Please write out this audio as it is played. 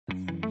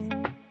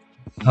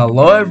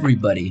Hello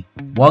everybody,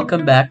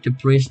 welcome back to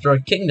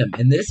Prehistoric Kingdom.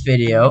 In this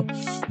video,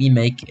 we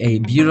make a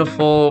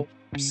beautiful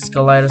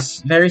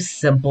very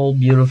simple,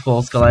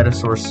 beautiful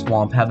Scelidosaurus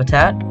swamp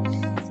habitat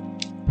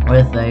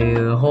with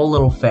a whole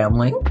little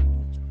family.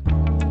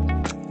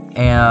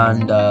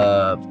 And,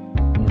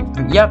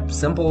 yep,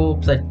 simple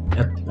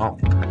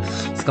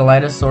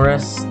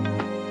Scelidosaurus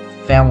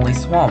family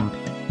swamp.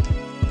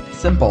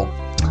 Simple.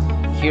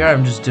 Here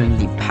I'm just doing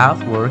the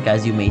path work.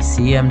 As you may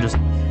see, I'm just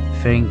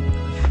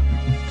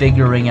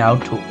figuring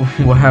out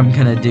what I'm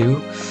gonna do,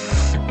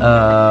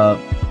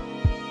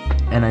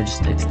 and I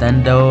just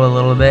extendo a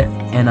little bit,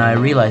 and I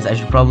realized I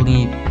should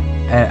probably,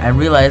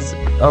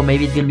 oh,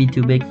 maybe it's gonna be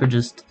too big for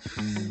just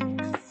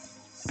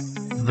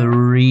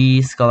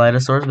 3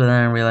 Scelidosaurs, but then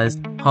I realized,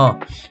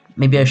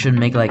 maybe I should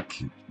make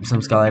like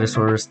some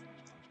Scelidosaurus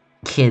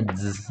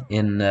kids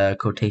in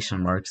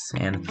quotation marks,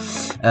 and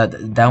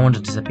that one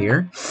just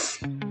disappear.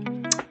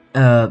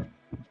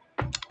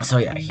 So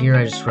yeah, here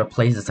I just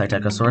replace the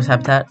Scelidosaurus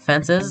habitat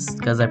fences,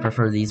 because I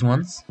prefer these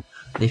ones.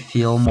 They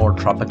feel more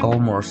tropical,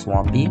 more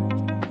swampy.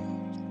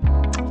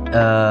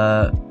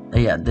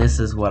 Yeah, this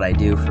is what I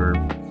do for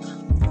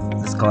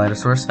the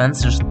Scelidosaurus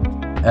fence, just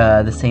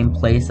the same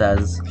place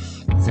as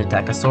the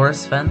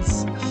Scelidosaurus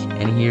fence.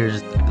 And here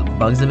just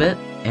bugs a bit,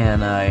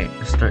 and I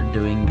start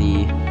doing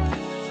the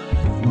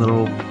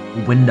little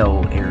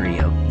window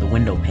area, the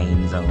window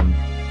pane zone.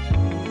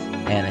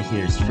 And I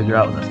here just figure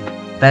out the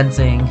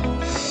fencing.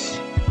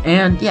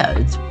 And yeah,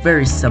 it's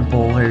very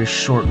simple, very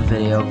short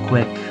video,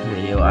 quick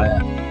video.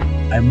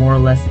 I more or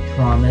less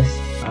promised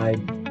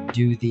I'd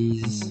do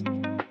these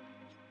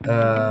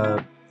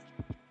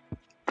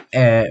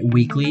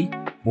weekly.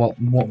 Well,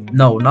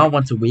 no, not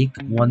once a week,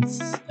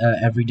 once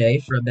every day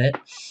for a bit.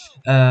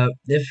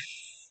 If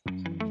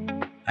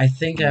I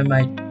think I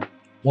might,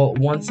 well,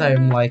 once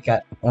I'm like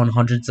at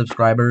 100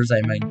 subscribers,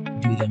 I might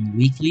do them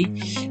weekly,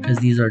 because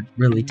these are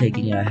really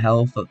taking a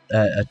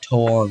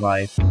toll on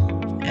my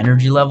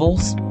energy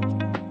levels.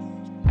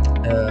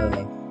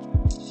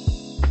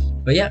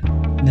 But yeah,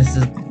 this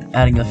is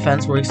adding the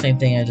fence work, same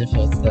thing I did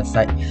with the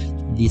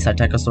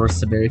Scelidosaurus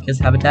sibiricus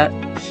habitat.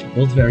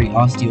 Both very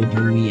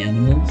osteodermy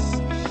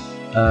animals.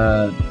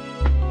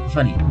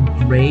 Funny,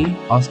 gray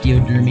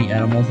osteodermy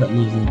animals that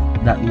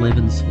live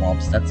in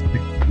swamps. That's pretty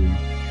cool.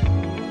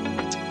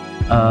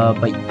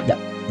 But yeah,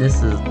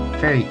 this is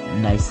very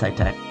nice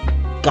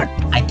God,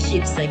 I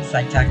keep saying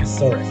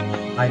Scelidosaurus.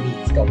 I mean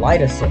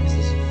Scelidosaurus.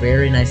 This is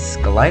very nice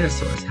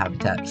Scelidosaurus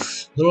habitat. A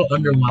little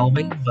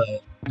underwhelming,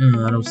 but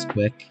that was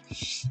quick.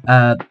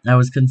 I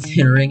was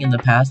considering in the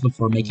past,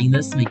 before making a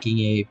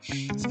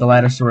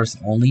Scelidosaurus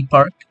only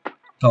park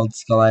called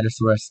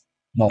Scelidosaurus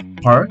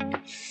Park,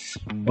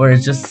 where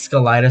it's just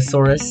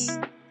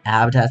Scelidosaurus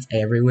habitats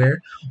everywhere,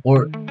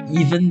 or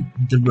even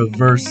the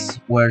reverse,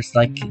 where it's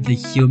like the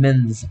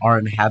humans are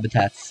in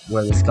habitats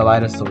where the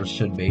Scelidosaurus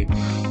should be.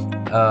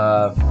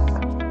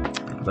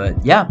 But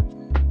yeah,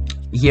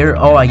 here,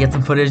 I get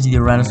some footage of the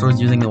Tyrannosaurus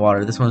using the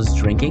water. This one's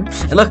drinking,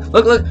 and look,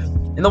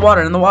 in the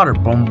water,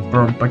 Boom,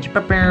 boom,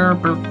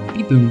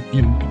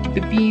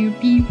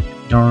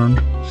 darn.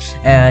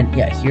 And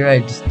yeah, here I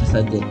just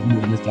decided to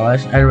move this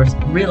collage. I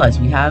realized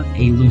we have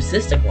a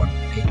leucistic one,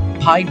 a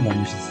pied one,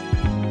 which is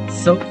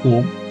so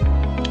cool,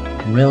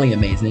 really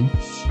amazing.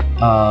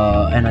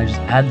 And I just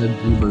add the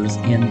goobers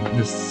in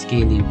the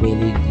scaly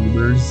willy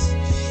goobers,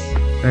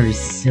 very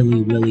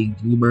silly willy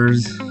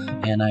goobers.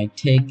 And I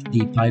take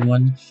the pied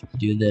one to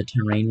do the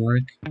terrain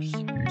work. I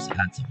just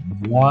add some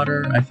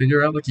water. I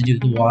figure out what to do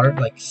with the water,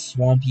 like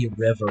swampy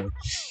river.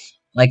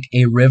 Like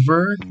a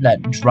river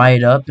that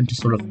dried up into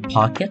sort of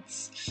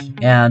pockets.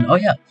 And oh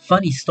yeah,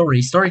 funny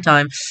story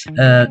time.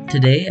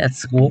 Today at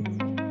school,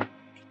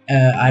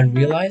 I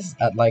realized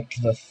at like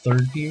the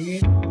 3rd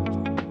period,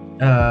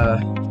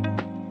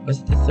 was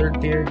it the 3rd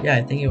period? Yeah,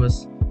 I think it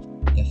was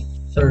the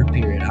 3rd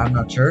period, I'm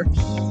not sure,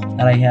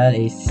 that I had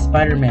a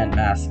Spider-Man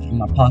mask in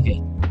my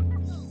pocket.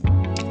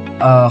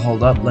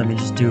 Hold up, let me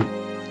just do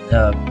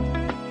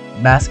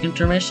mask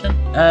intermission.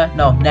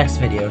 No, next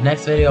video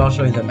I'll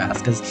show you the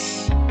mask, because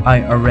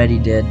I already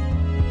did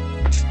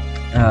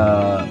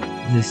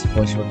this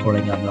voice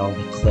recording on all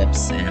the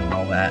clips and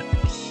all that,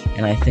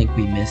 and I think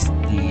we missed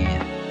the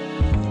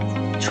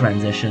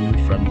transition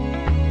from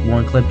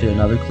one clip to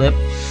another clip.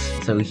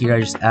 So here I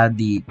just add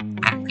the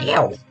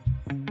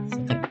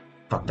something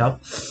fucked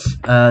up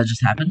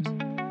just happened.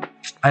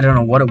 I don't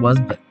know what it was,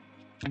 but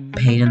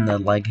pain in the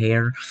leg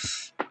hair.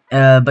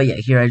 But yeah,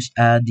 here I just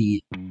add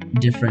the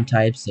different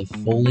types of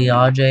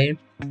foliage.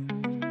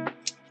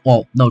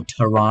 Well, no,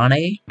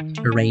 terraini.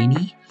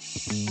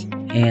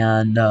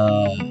 And,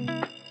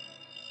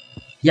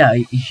 yeah,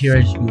 here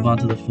I just move on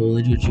to the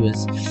foliage, which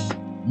was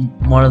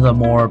one of the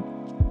more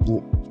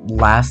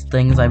last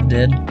things I've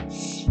did.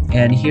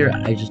 And here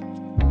I just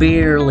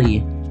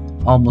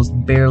almost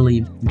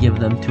barely give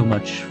them too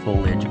much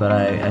foliage, but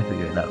I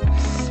figured it out.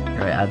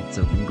 Here I add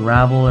some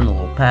gravel in a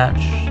little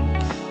patch,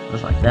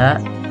 just like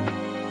that.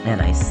 And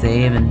I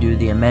save and do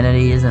the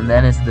amenities, and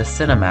then it's the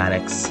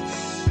cinematics.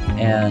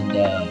 And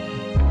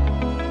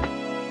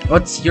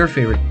What's your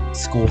favorite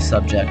school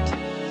subject?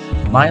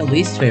 My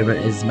least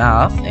favorite is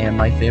math, and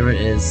my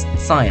favorite is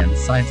science.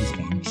 Science is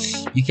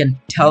fun. You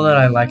can tell that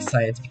I like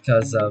science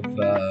because of, you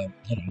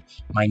know,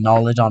 my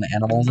knowledge on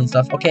animals and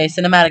stuff. Okay,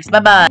 cinematics,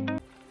 bye-bye!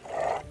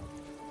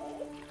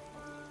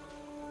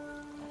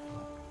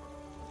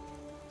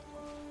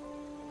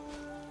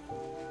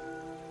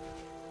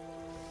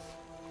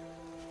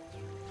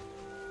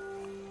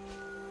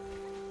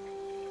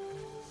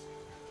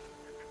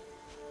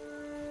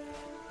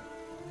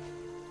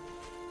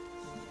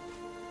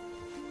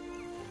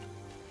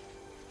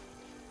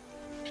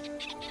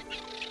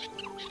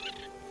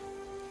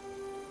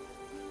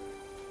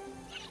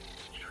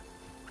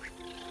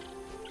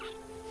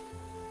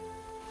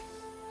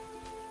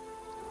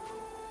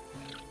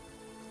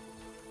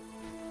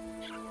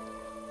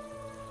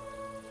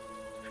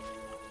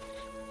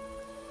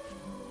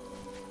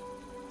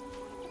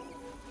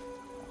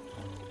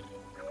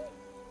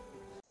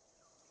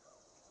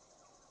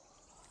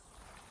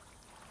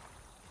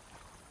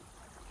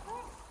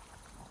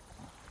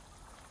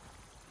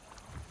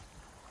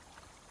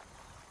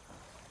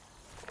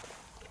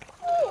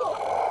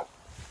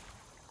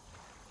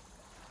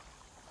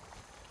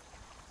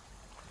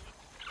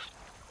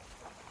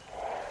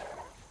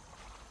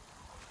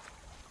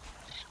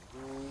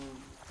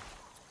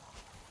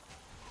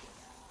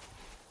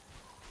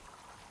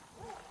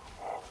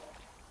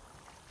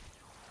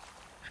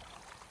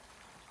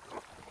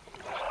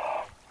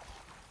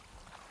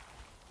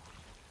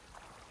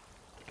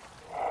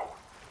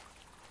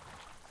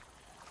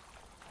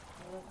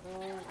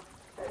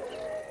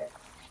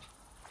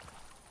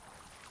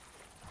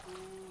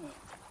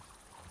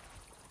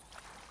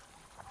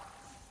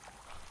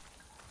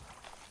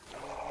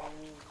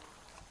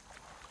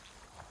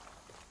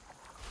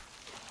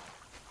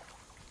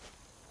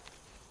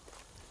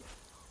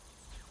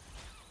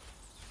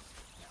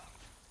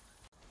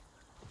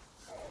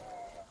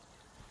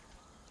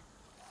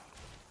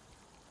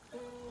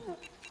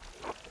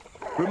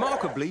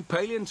 Remarkably,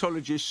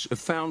 paleontologists have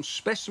found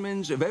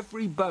specimens of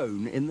every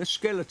bone in the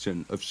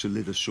skeleton of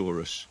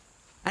Scelidosaurus.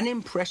 An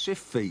impressive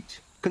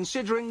feat,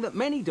 considering that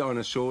many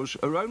dinosaurs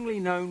are only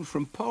known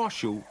from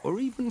partial or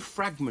even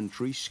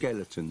fragmentary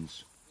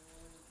skeletons.